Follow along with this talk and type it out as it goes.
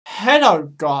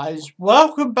Hello guys,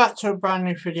 welcome back to a brand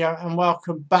new video and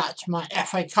welcome back to my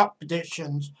FA Cup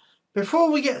predictions. Before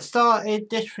we get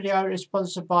started, this video is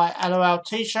sponsored by LOL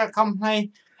T-shirt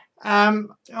company.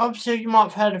 Obviously you might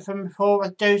have heard of them before. I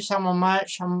do sell my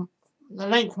merch. The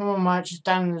link for my merch is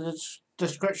down in the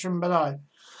description below.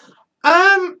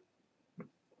 I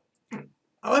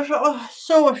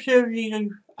saw a few of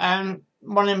you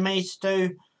wanting me to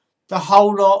do the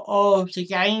whole lot of the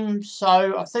games,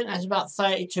 so I think there's about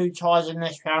 32 ties in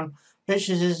this round, which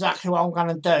is exactly what I'm going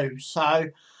to do. So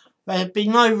there'll be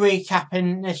no recap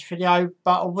in this video,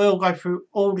 but I will go through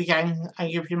all the games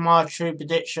and give you my true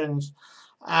predictions.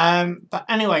 But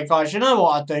anyway guys, you know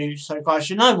what I do, so guys,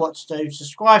 you know what to do.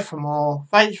 Subscribe for more.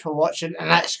 Thanks for watching and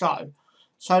let's go.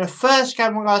 So the first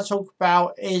game we're going to talk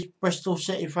about is Bristol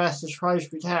City versus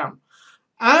Shrewsbury Town.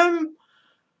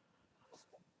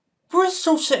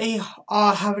 Bristol City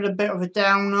are having a bit of a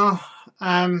downer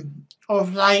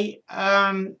of late.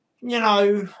 You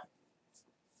know,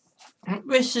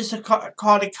 this is a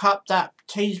kind of cup that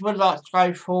teams would like to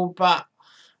go for, but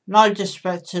no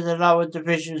disrespect to the lower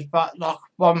divisions, but like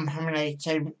one Premier League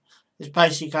team is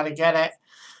basically going to get it.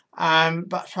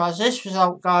 But as far as this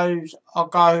result goes, I'll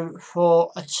go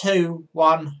for a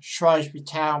 2-1 Shrewsbury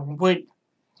Town win.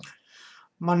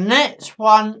 My next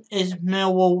one is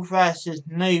Millwall versus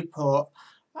Newport.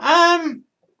 Millwall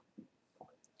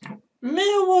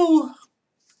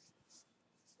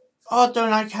are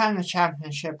doing okay in the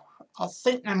Championship. I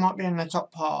think they might be in the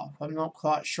top half. I'm not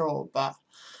quite sure, but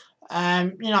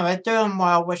you know, they're doing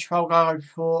well, which I'll go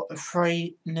for a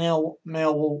 3-0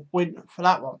 Millwall win for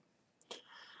that one.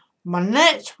 My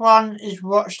next one is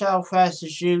Rochdale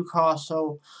versus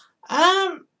Newcastle.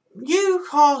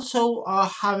 Newcastle are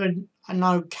having an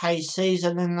okay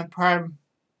season in the Prem,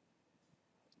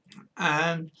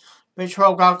 which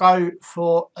I'll go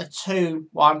for a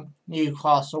 2-1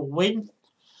 Newcastle win.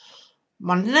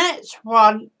 My next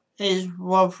one is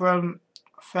Rotherham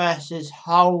versus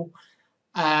Hull.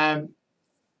 You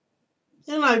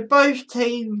know, both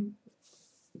teams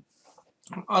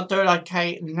are doing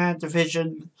okay in their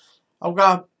division. I'll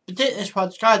go predict this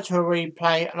one to go to a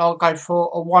replay and I'll go for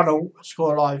a 1-1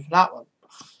 scoreline for that one.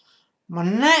 My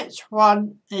next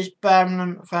one is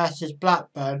Birmingham versus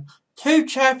Blackburn. Two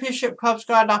Championship clubs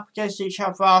going up against each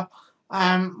other.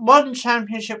 One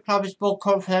Championship club is more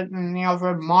confident than the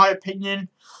other, in my opinion.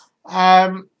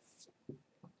 Yet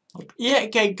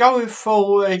again, going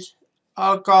forward,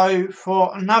 I'll go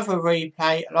for another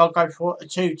replay and I'll go for a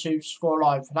 2-2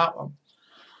 scoreline for that one.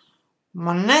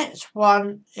 My next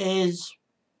one is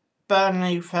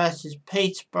Burnley versus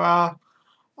Peterborough.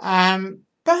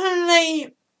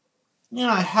 Burnley, you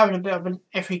know, having a bit of an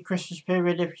iffy Christmas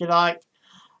period, if you like.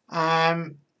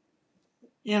 You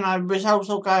know, results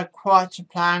all go quite to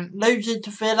plan. Losing to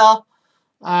Villa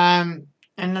in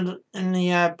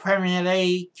the Premier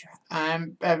League.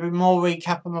 There'll be more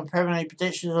recap on my Premier League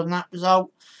predictions on that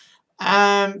result. But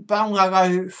I'm going to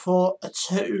go for a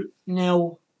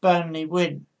 2-0 Burnley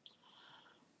win.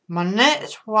 My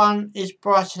next one is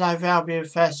Brighton Hove Albion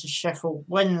versus Sheffield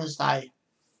Wednesday.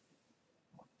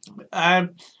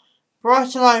 Brighton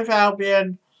Hove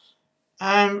Albion,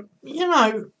 you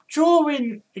know,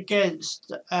 drawing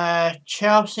against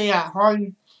Chelsea at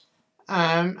home.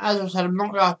 As I said, I'm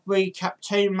not going to recap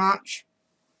too much,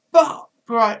 but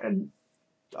Brighton,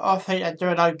 I think they're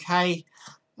doing okay.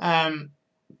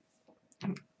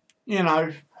 You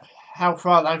know, how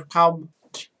far they've come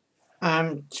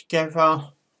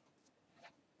together.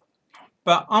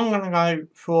 But I'm going to go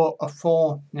for a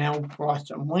 4-0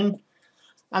 Brighton win.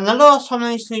 And the last time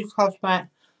these two clubs met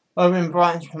were in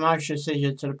Brighton's promotion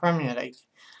season to the Premier League.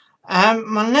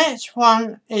 My next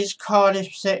one is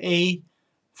Cardiff City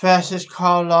versus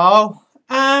Carlisle.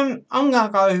 I'm going to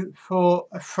go for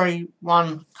a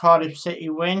 3-1 Cardiff City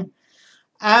win.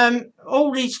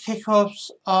 All these kickoffs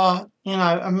are, you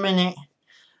know, a minute.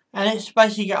 And it's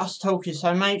basically get us talking.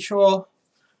 So make sure,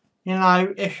 you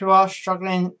know, if you are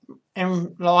struggling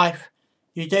in life,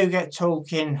 you do get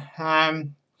talking.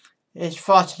 It's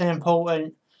vitally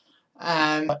important.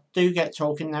 Do get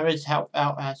talking. There is help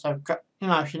out there. So, you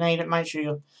know, if you need it, make sure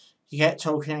you get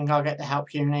talking and go get the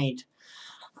help you need.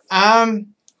 My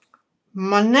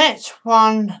next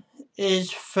one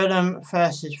is Fulham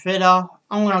versus Villa.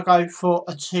 I'm going to go for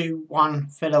a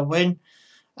 2-1 Villa win.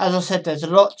 As I said, there's a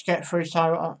lot to get through,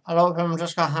 so a lot of them I'm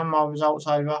just going to hand my results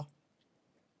over.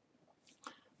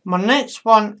 My next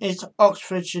one is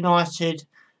Oxford United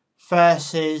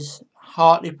versus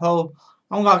Hartlepool.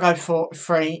 I'm going to go for a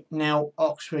 3-0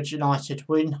 Oxford United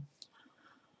win.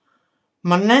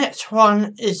 My next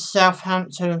one is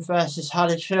Southampton versus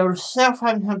Huddersfield.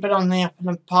 Southampton have been on the up in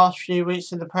the past few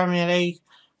weeks of the Premier League.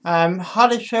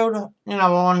 Huddersfield, are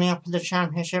on the up of the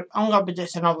Championship. I'm going to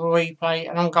predict another replay,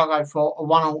 and I'm going to go for a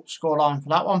 1-0 scoreline for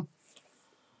that one.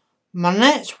 My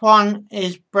next one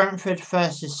is Brentford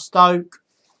versus Stoke.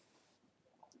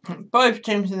 Both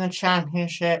teams in the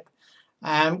Championship.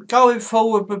 Going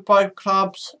forward with both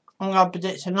clubs, I'm going to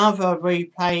predict another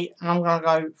replay, and I'm going to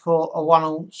go for a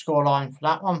 1-0 scoreline for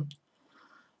that one.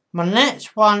 My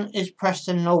next one is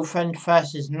Preston North End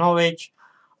versus Norwich.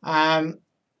 One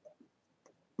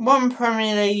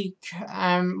Premier League,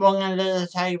 wrong end of the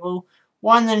table.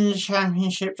 One in the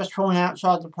Championship, just falling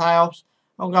outside the playoffs.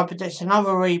 I'm going to predict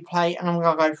another replay, and I'm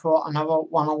going to go for another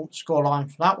 1-0 scoreline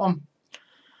for that one.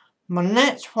 My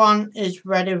next one is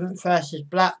Reading versus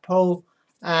Blackpool.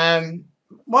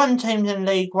 One team's in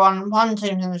League One, one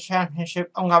team's in the Championship.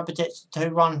 I'm going to predict a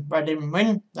 2-1 Reading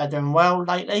win. They're doing well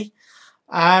lately.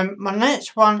 My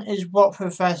next one is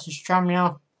Watford versus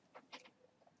Tranmere.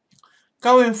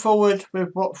 Going forward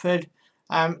with Watford,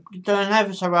 doing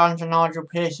ever so well under Nigel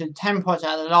Pearson, 10 points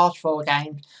out of the last 4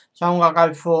 games. So I'm going to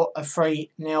go for a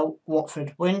 3-0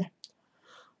 Watford win.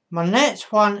 My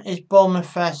next one is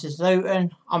Bournemouth versus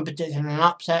Luton. I'm predicting an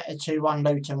upset, a 2-1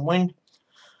 Luton win.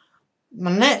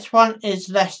 My next one is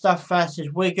Leicester versus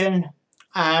Wigan.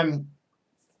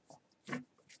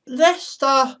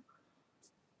 Leicester,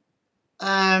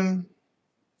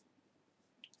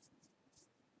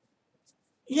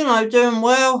 doing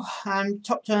well.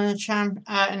 Top 2 in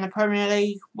the Premier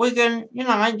League. Wigan,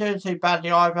 ain't doing too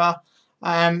badly either.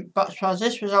 But as far as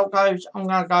this result goes, I'm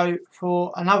going to go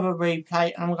for another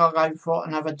replay, and I'm going to go for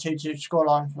another 2-2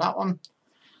 scoreline for that one.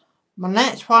 My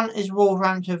next one is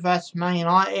Wolverhampton versus Man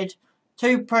United.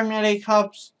 2 Premier League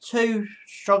clubs, 2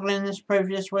 struggling this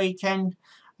previous weekend.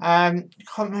 Can't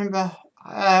remember.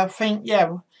 I think,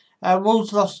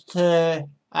 Wolves lost to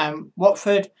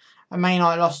Watford, and Man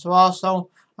United lost to Arsenal.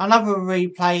 Another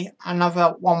replay,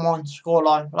 another 1-1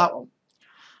 scoreline for that one.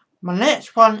 My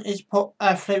next one is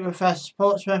Fleetwood versus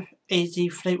Portsmouth. Easy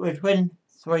Fleetwood win,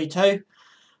 3-2.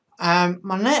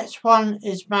 My next one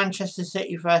is Manchester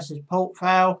City versus Port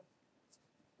Vale.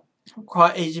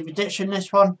 Quite easy prediction,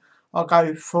 this one. I'll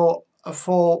go for a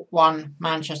 4-1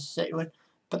 Manchester City win,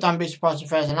 but don't be surprised if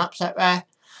there's an upset there.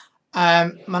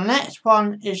 My next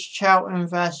one is Charlton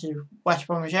versus West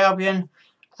Bromwich Albion.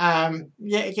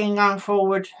 Yet again, going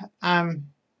forward,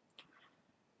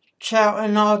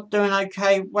 Charlton are doing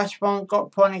okay. West Brom got a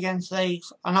point against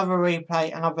Leeds. Another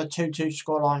replay, another 2-2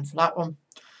 scoreline for that one.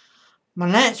 My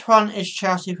next one is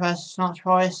Chelsea versus Notts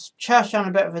Forest. Chelsea on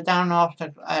a bit of a down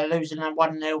after losing at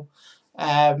 1-0.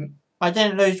 I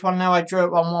didn't lose 1-0, I drew it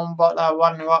 1-1, but they were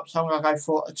 1-0 up, so I'm going to go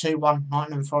for a 2-1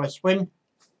 Nottingham Forest win.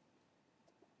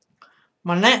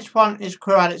 My next one is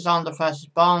Crewe Alexandra versus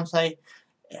Barnsley.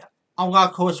 I'm going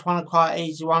to call this one a quite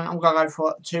easy one. I'm going to go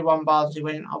for a 2-1 Barnsley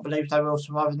win. I believe they will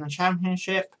survive in the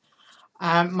Championship.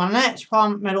 My next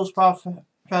one, Middlesbrough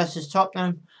versus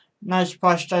Tottenham. No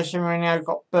surprise, Jose Mourinho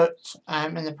got booked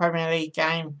in the Premier League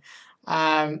game.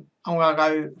 I'm going to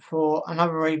go for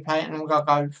another replay, and I'm going to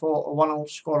go for a 1-0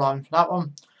 scoreline for that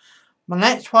one. My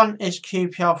next one is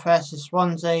QPR versus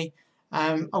Swansea.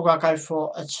 I'm going to go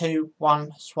for a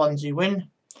 2-1 Swansea win.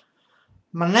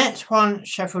 My next one,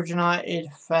 Sheffield United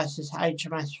versus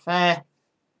HMS Fair.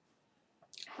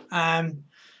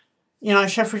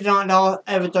 Sheffield United are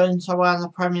ever doing so well in the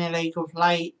Premier League of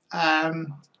late.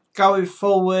 Going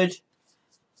forward,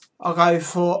 I'll go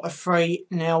for a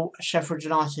 3-0 Sheffield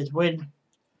United win.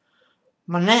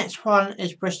 My next one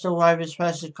is Bristol Rovers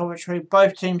versus Coventry.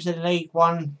 Both teams in League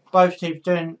One. Both teams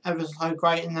doing ever so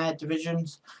great in their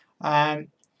divisions. Going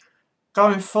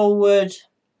forward,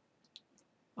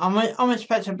 I'm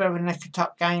expecting a bit of a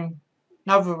nick-a-tuck game.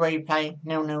 Another replay,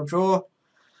 0-0 draw.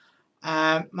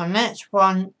 My next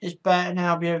one is Burton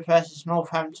Albion versus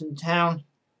Northampton Town.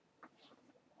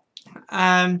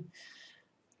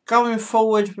 Going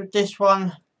forward with this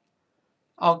one,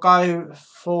 I'll go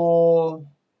for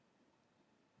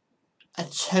a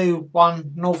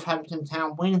 2-1 Northampton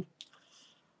Town win.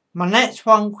 My next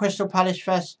one, Crystal Palace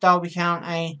versus Derby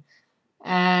County.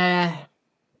 Again,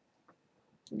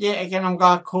 I'm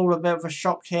going to call a bit of a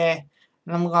shock here,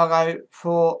 and I'm going to go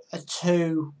for a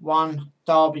 2-1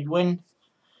 Derby win.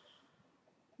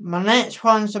 My next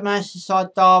one's a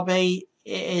Merseyside derby.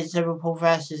 It is Liverpool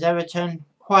versus Everton.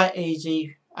 Quite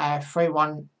easy,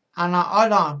 3-1. And I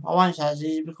know, I won't say it's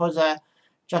easy because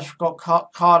just got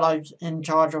Carlo's in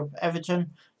charge of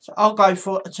Everton. So I'll go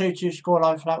for a 2-2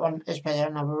 scoreline for that one, especially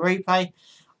another replay.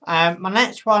 My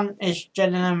next one is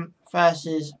Gillingham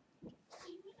versus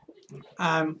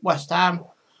West Ham.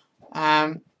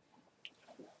 David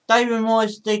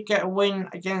Moyes did get a win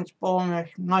against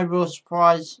Bournemouth, no real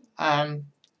surprise.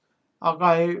 I'll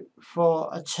go for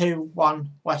a 2-1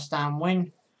 West Ham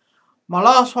win. My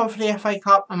last one for the FA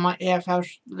Cup, and my EFL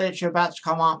literally about to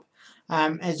come up,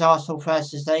 is Arsenal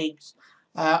versus Leeds.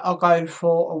 I'll go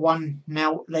for a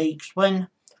 1-0 Leeds win.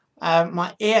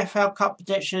 My EFL Cup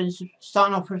predictions,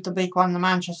 starting off with the big one, the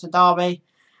Manchester Derby.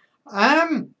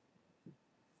 Man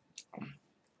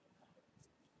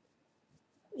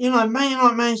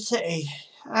City.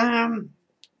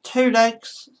 2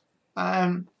 legs.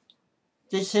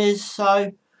 This is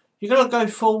so. You've got to go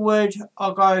forward.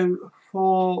 I'll go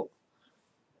for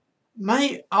a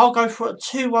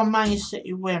 2-1 Man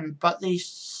City win, but the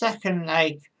second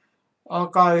leg I'll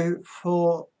go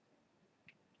for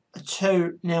a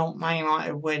 2-0 Man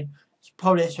United win. It's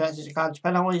probably expected to go to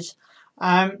penalties.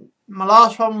 My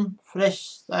last one for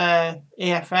this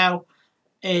EFL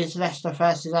is Leicester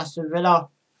versus Aston Villa.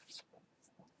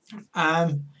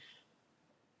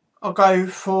 I'll go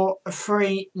for a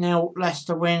 3-0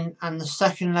 Leicester win, and the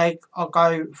second leg I'll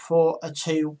go for a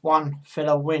 2-1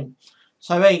 Villa win.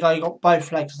 So there you go, you got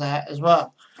both legs there as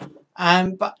well.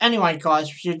 But anyway, guys,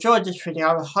 if you enjoyed this video,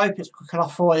 I hope it's quick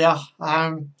enough for you.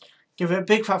 Give it a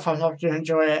big fat thumbs up if you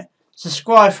enjoy it.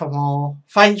 Subscribe for more.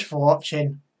 Thanks for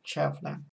watching. Ciao for now.